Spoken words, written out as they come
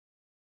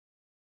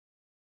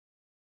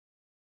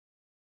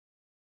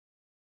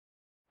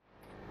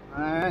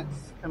Alright,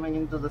 coming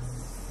into the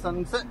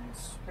sunset,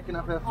 picking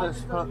up our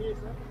first spot.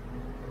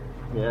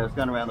 Yeah, it's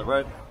going around the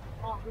rope.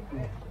 Do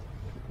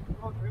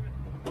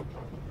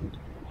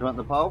you want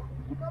the pole?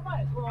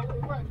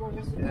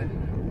 Yeah.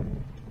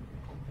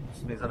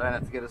 This means I don't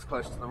have to get as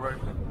close to the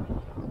rope.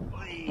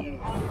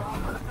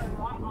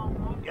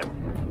 Yep.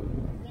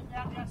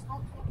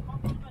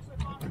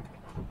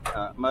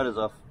 Motor's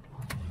off.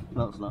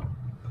 No, it's not.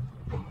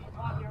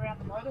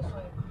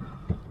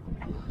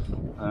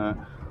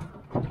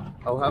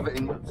 I'll have it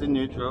in, it's in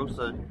neutral,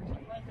 so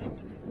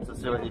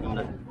see what you can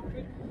do.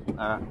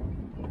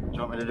 Do you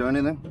want me to do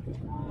anything?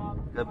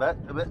 Go back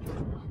a bit.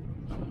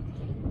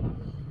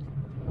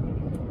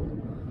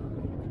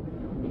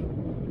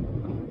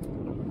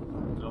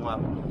 Zoom up.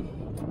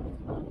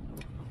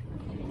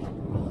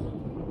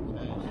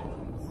 Okay,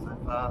 so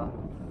far,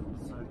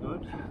 so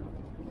good.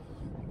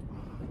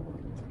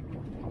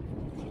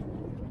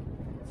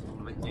 It's a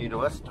little bit new to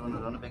us, doing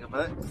it on a bigger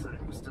boat, so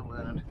we're still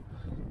learning.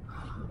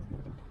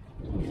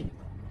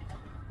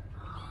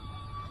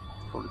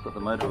 Probably put the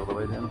motor all the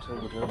way down too,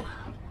 would help.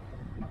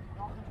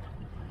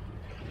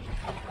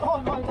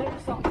 Oh no,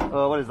 there's something.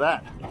 Oh, what is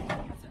that?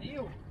 It's an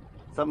eel.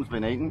 Something's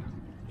been eaten.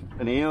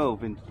 An eel,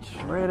 been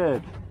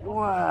shredded.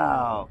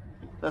 Wow.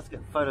 Let's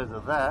get photos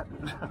of that.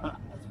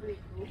 That's pretty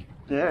cool.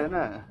 Yeah, isn't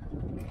it?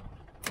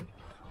 Oh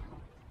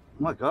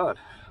my god.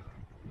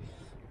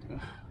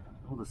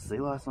 All the sea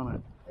lice on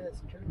it. Yeah,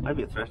 it's true.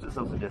 Maybe it thrashed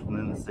itself to death and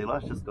then the sea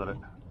lice just got it.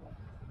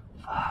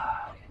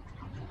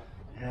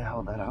 Yeah,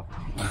 hold that up.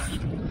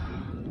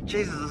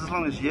 Jesus, as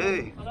long as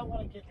you. I don't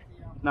want to get the...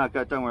 No,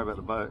 go, don't worry about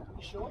the boat.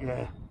 You sure?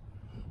 Yeah.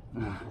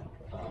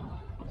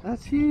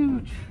 That's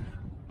huge.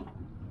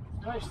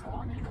 It's very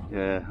slimy.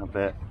 Yeah, I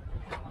bet.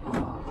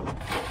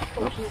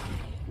 Oops.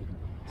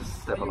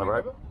 Just step on the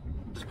rope.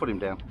 Just put him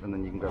down and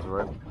then you can grab the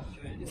rope.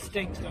 It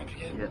stinks, don't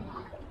forget.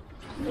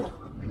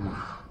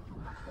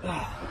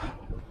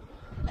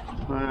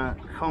 Yeah.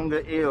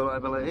 Conger eel, I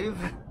believe.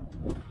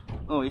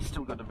 Oh, he's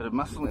still got a bit of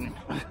muscle in him.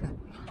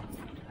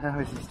 How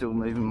is he still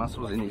moving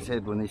muscles in his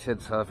head when his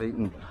head's half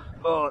eaten?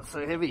 Oh, it's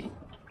so heavy.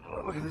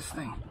 Oh, look at this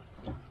thing.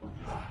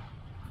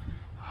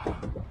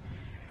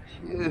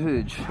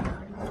 Huge.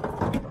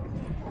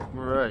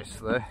 Gross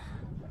though.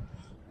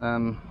 I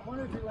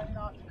wonder if he went in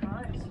after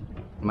crays.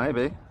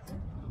 Maybe.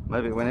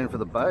 Maybe it went in for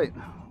the bait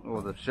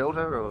or the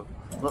shelter or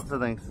lots of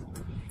things.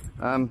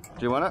 Do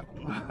you want it?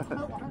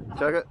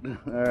 Chuck it?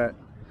 Alright.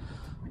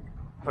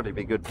 Probably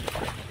be good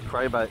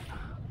cray bait.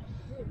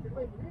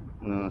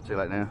 No, too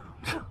late now.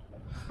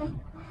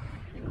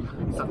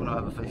 Something I'll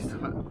have a feast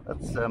on.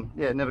 That's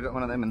yeah, never got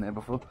one of them in there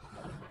before.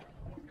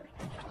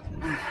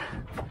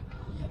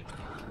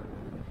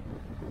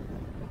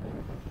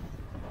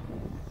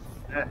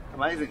 Yeah,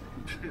 amazing.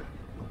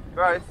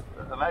 Gross,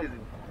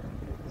 amazing.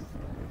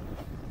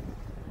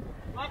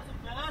 That's a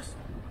first.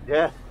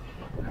 Yeah.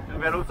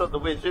 We've had all sorts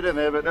of weird shit in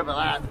there, but never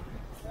that.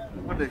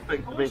 Wouldn't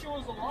expect to be. It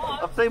was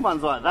alive. I've seen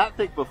ones like that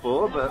thick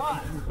before, but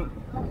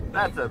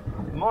that's a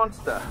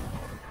monster.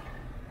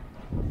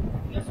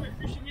 Guess we're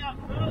fishing out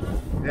first.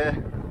 Yeah.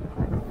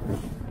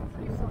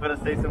 Gotta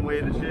see some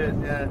weird shit,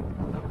 yeah.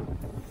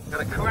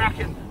 Got a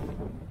kraken.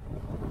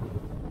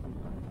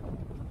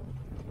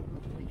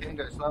 You can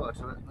go slower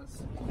to it.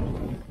 That's...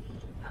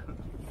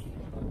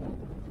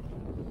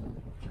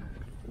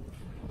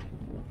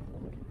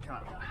 Come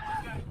on.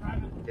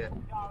 Yeah.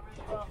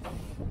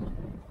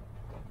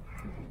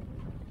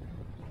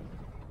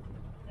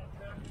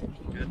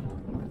 Good.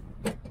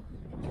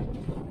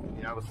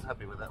 Yeah, I was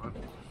happy with that one.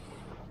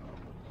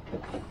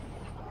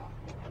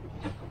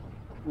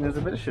 There's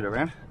a bit of shit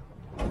around.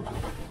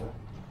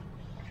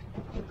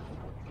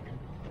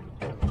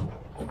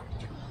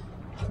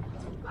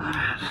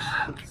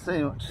 Let's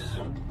see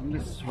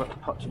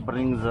what pot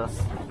brings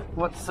us.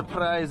 What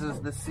surprises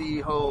the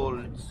sea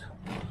holds.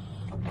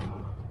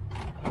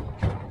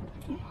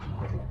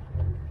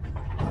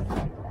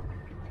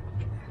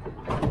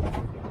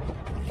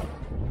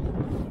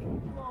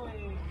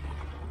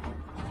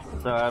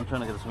 Sorry, I'm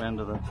trying to get us around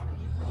to the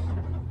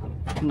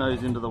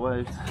nose into the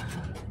waves.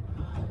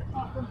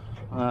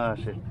 Ah,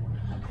 shit.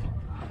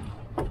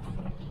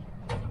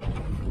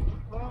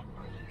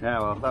 Yeah,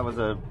 well, that was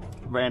a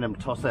random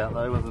toss out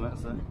though, wasn't it?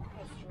 So.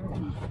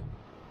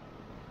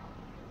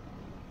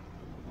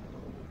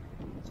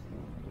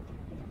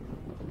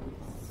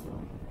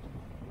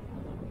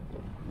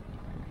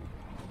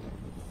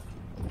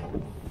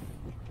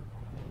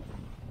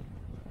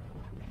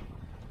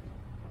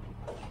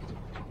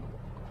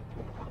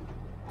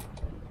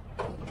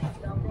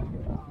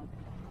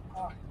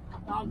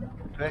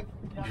 Okay.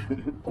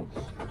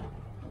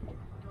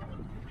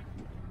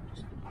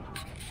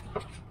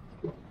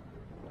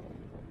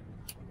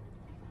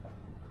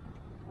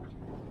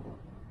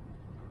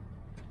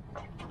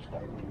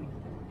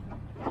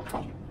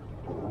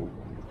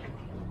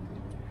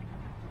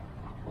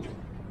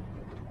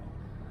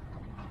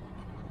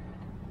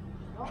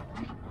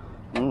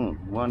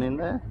 One in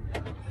there.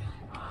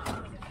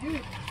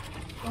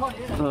 Oh,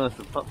 yeah. Oh, that's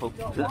a potful.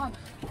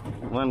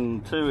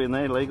 One, two in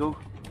there, legal.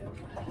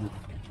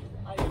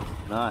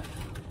 Nice.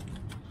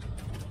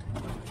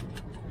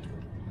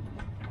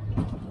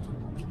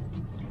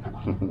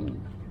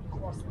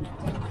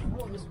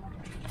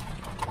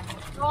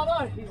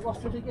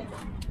 lost it again.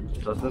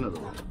 Lost another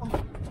one.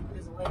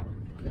 There's a leg.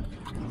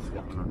 What's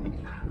going on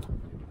here?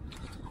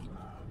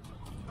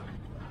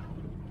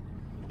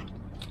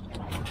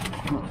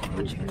 Oh,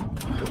 Richie.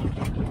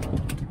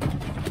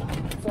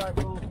 Sorry,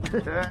 Paul.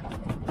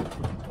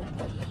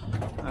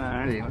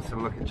 Alrighty, let's have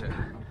a look at you.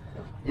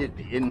 You'd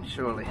be in,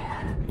 surely.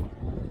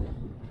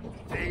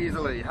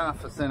 Easily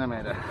half a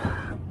centimetre.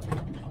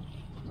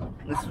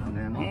 This one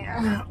down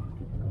here.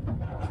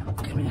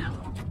 Come here.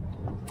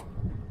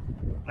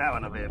 That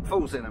one will be a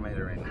full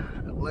centimetre in,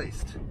 at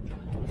least.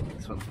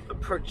 This one's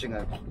approaching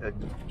a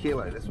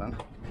kilo, this one.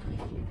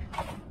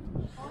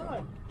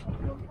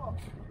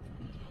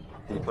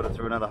 Can you put it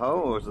through another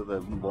hole, or is it the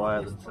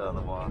wire that's the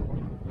wire?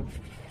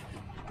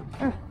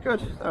 Yeah,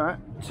 good, alright.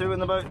 2 in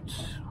the boat.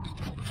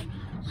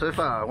 So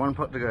far, 1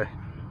 pot to go.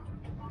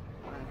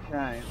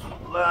 Okay,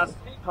 last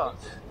pot.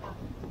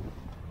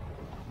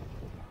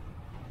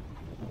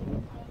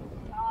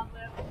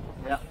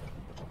 Yeah.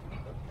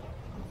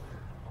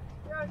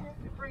 Yeah,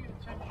 you bring it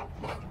to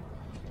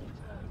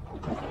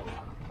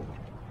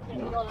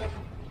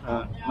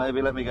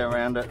Maybe let me go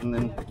around it and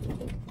then.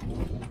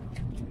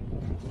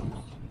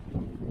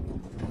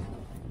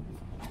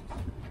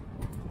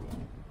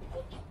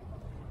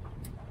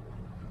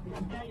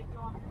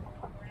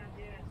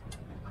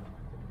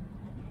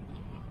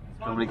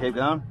 Somebody keep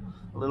going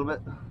a little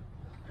bit.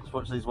 Just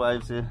watch these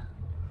waves here.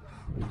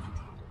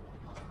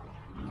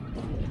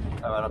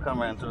 Alright, I'll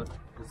come around to it.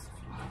 Just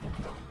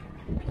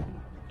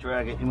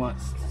drag it, you might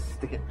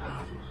stick it.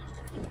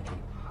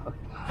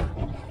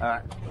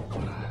 Alright.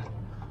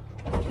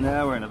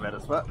 Now we're in a better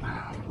spot.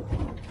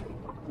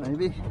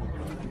 Maybe.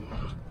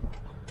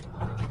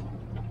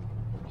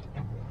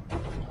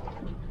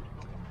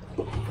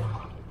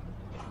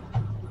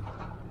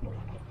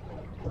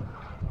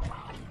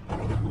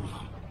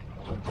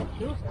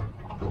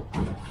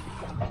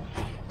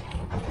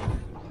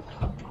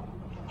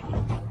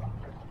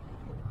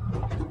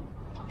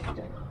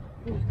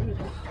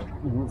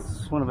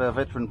 It's one of our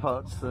veteran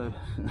pots, so.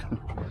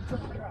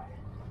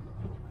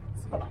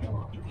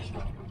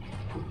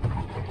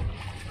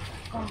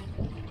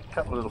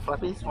 Couple of little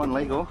flappies, 1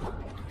 leg off.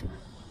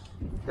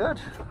 Good.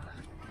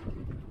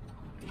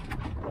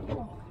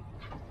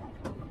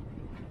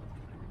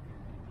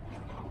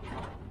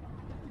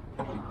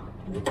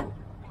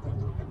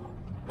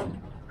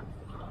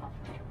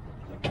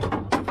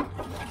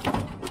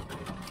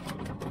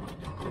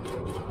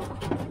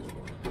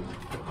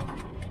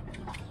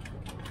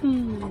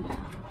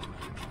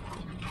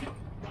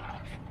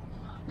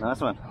 Nice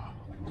one.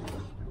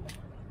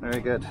 Very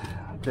good.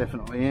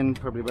 Definitely in.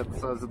 Probably about the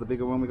size of the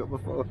bigger one we got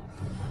before.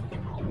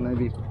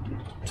 Maybe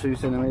 2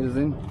 centimetres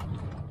in.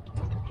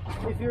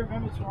 If you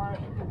remember tomorrow,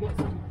 we'll get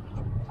some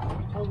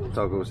toggles.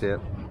 Toggles, yeah.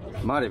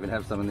 Might even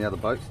have some in the other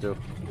boat still.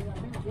 Yeah, I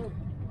think it's good.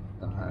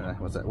 I don't know,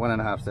 what's that?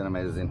 1.5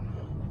 centimetres in.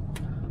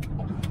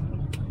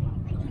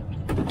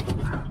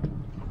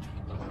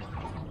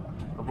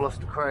 I've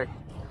lost a cray.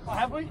 Oh,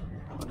 have we?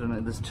 I don't know.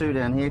 There's 2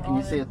 down here. Can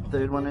you see a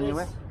 3rd one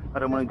anywhere? I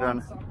don't want to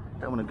go.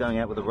 Don't want to go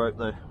out with a rope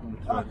though.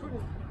 Oh, I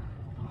couldn't.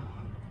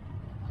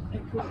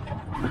 It could.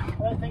 I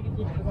don't think it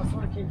did because I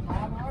sort of keep an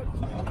eye on the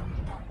rope.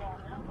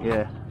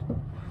 Yeah.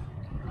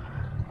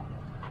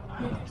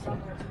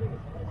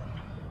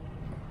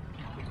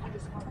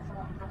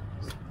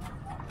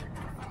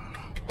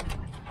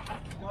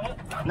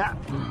 Nah.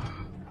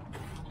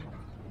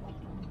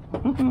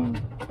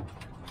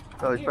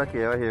 Oh, he's back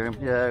here. I hear him.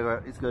 Yeah,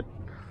 right. He's good.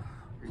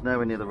 He's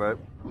nowhere near the rope.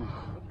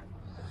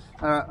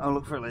 All right, I'll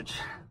look for a ledge.